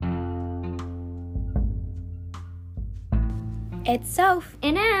It's Soph,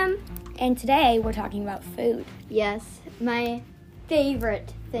 And and today we're talking about food. yes, my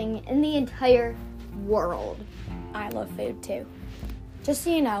favorite thing in the entire world. I love food too. Just so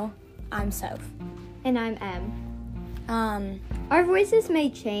you know, I'm Soph. And I'm M. Our voices may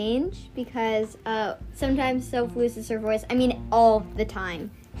change because sometimes Soph loses her voice. I mean, all the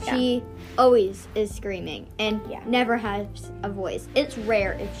time. Yeah. She always is screaming and Yeah. never has a voice. It's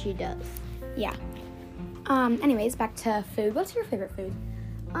rare if she does. Yeah. Anyways, back to food. What's your favorite food?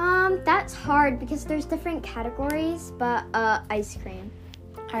 That's hard because there's different categories, but ice cream.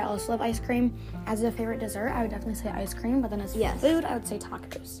 I also love ice cream. As a favorite dessert, I would definitely say ice cream, but then as Yes. food, I would say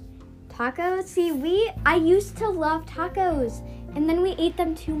tacos. Tacos? See, I used to love tacos, and then we ate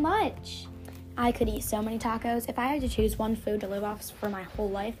them too much. I could eat so many tacos. If I had to choose one food to live off for my whole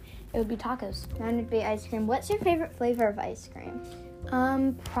life, it would be tacos. Mine would be ice cream. What's your favorite flavor of ice cream?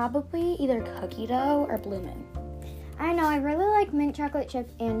 Probably either cookie dough or Blue Moon. I know, I really like mint chocolate chip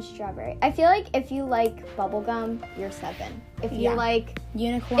and strawberry. I feel like if you like bubblegum, you're 7. If you Yeah. like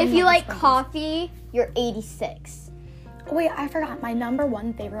Unicorn. if you like Sprinkles. coffee, you're 86. Wait, I forgot. My number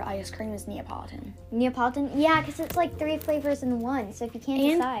one favorite ice cream is Neapolitan. Neapolitan? Yeah, because it's like 3 flavors in one, so if you can't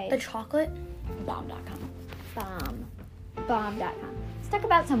And decide. the chocolate, bomb.com. Bomb.com. Let's talk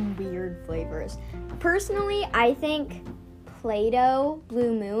about some weird flavors. Personally, I think Play-Doh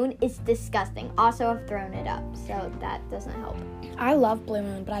Blue Moon is disgusting. Also, I've thrown it up, so that doesn't help. I love Blue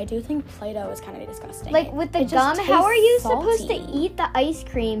Moon, but I do think Play-Doh is kind of disgusting. Like with the It just gum, how are you tastes supposed to salty. eat the ice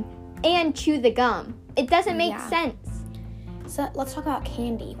cream and chew the gum? It doesn't make Yeah. sense. So let's talk about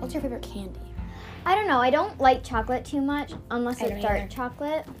candy. What's your favorite candy? I don't know. I don't like chocolate too much unless I it's don't dark either.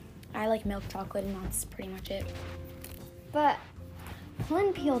 chocolate. I like milk chocolate, and that's pretty much it. But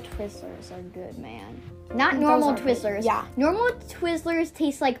Flynn Peel Twizzlers are good, man. Not Those normal are good. Twizzlers. Yeah. Normal Twizzlers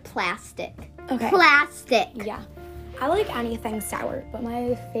taste like plastic. Okay. Plastic. Yeah. I like anything sour, but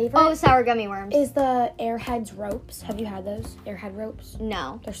my favorite Oh, sour gummy worms. is the Airheads ropes. Have you had those? Airhead ropes?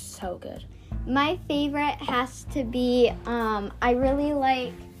 No. They're so good. My favorite has to be, I really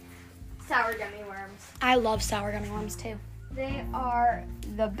like sour gummy worms. I love sour gummy worms too. They are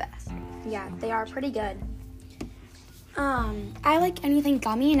the best. Yeah, they are pretty good. I like anything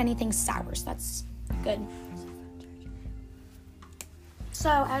gummy and anything sour, so that's good. So,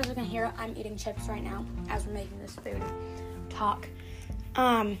 as you can hear, I'm eating chips right now as we're making this food talk.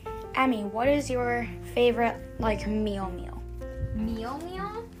 Emmy, what is your favorite, meal?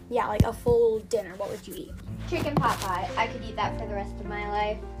 Meal? Yeah, like a full dinner, what would you eat? Chicken pot pie. I could eat that for the rest of my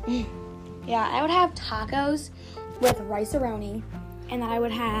life. Yeah, I would have tacos with rice-a-roni, and then I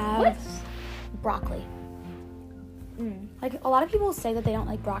would have broccoli. Like, a lot of people say that they don't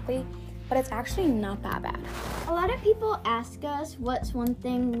like broccoli, but it's actually not that bad. A lot of people ask us what's one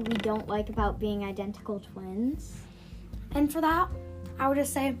thing we don't like about being identical twins. And for that, I would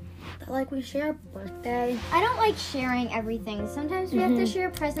just say that, we share a birthday. I don't like sharing everything. Sometimes we have to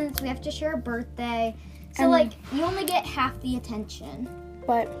share presents. We have to share a birthday. So, And- you only get half the attention.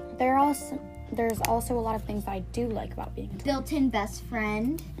 But there's also a lot of things that I do like about being a twin. Built-in best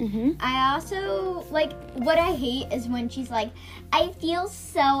friend. Mm-hmm. I also, what I hate is when she's like, I feel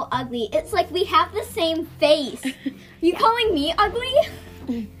so ugly. It's like we have the same face. You calling me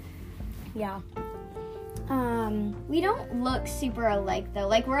ugly? Yeah. We don't look super alike, though.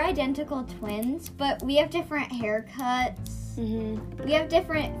 We're identical twins, but we have different haircuts. Mm-hmm. We have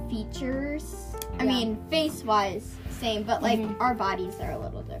different features. I Yeah. mean, face-wise, same, but, our bodies are a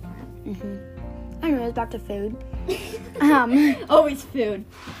little different. Mm-hmm. Anyways, back to food. Always food.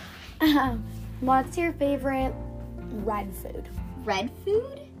 What's your favorite red food? Red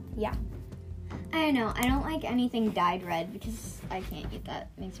food? Yeah. I don't know. I don't like anything dyed red because I can't eat that.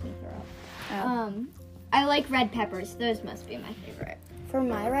 It makes me throw up. I like red peppers. Those must be my favorite. For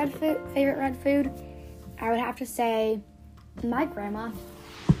my favorite red food, I would have to say my grandma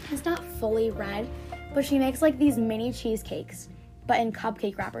is not fully red, but she makes these mini cheesecakes, but in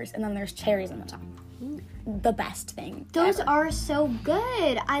cupcake wrappers, and then there's cherries on the top. The best thing. Those ever. are so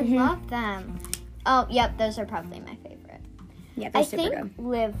good. I love them. Oh, yep. Those are probably my favorite. Yeah, they're I super think good.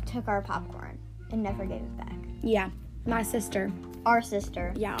 Liv took our popcorn and never gave it back. Yeah, my sister. Our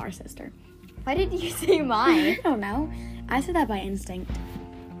sister. Yeah, our sister. Why did you say mine? I don't know. I said that by instinct.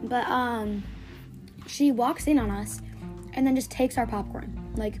 But she walks in on us and then just takes our popcorn.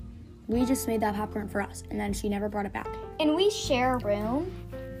 We just made that popcorn for us, and then she never brought it back. And we share a room.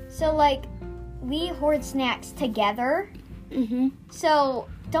 So, we hoard snacks together. Mm-hmm. So,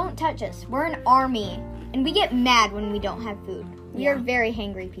 don't touch us. We're an army. And we get mad when we don't have food. We are very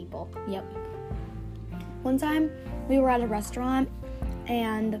hangry people. Yep. One time, we were at a restaurant,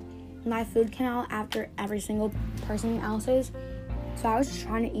 and my food came out after every single person else's, So I was just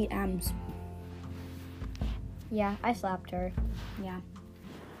trying to eat M's. Yeah, I slapped her. Yeah.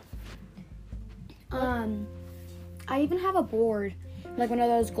 I even have a board, like one of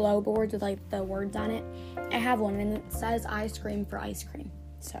those glow boards with like the words on it. I have one and it says ice cream for ice cream.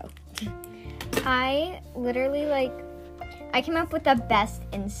 So I literally I came up with the best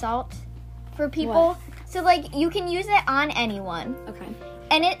insult for people. What? So like you can use it on anyone. okay.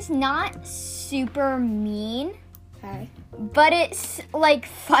 And it's not super mean, Okay. but it's like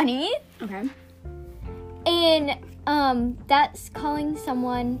funny. Okay. And that's calling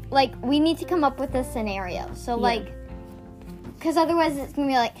someone, like, we need to come up with a scenario. So Yeah. like, because otherwise it's gonna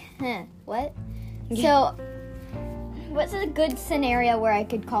be like, what? Yeah. So what's a good scenario where I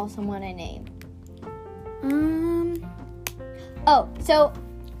could call someone a name? Oh, so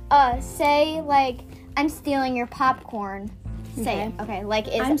say like I'm stealing your popcorn. Say it. Okay, like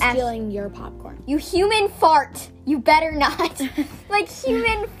it's I'm stealing your popcorn. You human fart. You better not. Like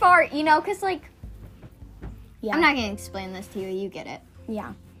human fart, you know, because like Yeah. I'm not gonna explain this to you. You get it.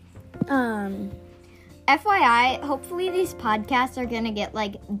 Yeah. FYI, hopefully these podcasts are gonna get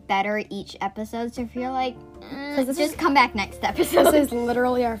like better each episode. So if you're like, just come back next episode. This is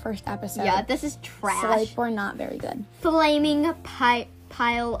literally our first episode. Yeah, this is trash. So like we're not very good. Flaming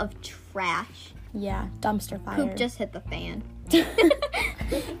pile of trash. Yeah. Dumpster fire. Poop just hit the fan.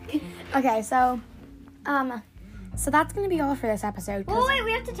 Okay, so that's gonna be all for this episode. 'Cause- Oh wait,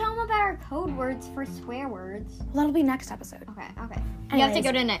 we have to tell them about our code words for swear words. Well, that'll be next episode. Okay. You have to Anyways,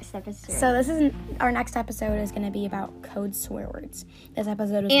 go to next episode. So our next episode is gonna be about code swear words. This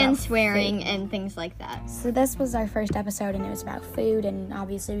episode is and about swearing food. and things like that. So this was our first episode, and it was about food, and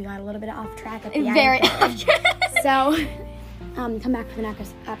obviously we got a little bit off track at the end. Very. So, come back for the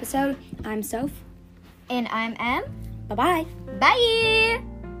next episode. I'm Soph. And I'm Em. Bye-bye. Bye.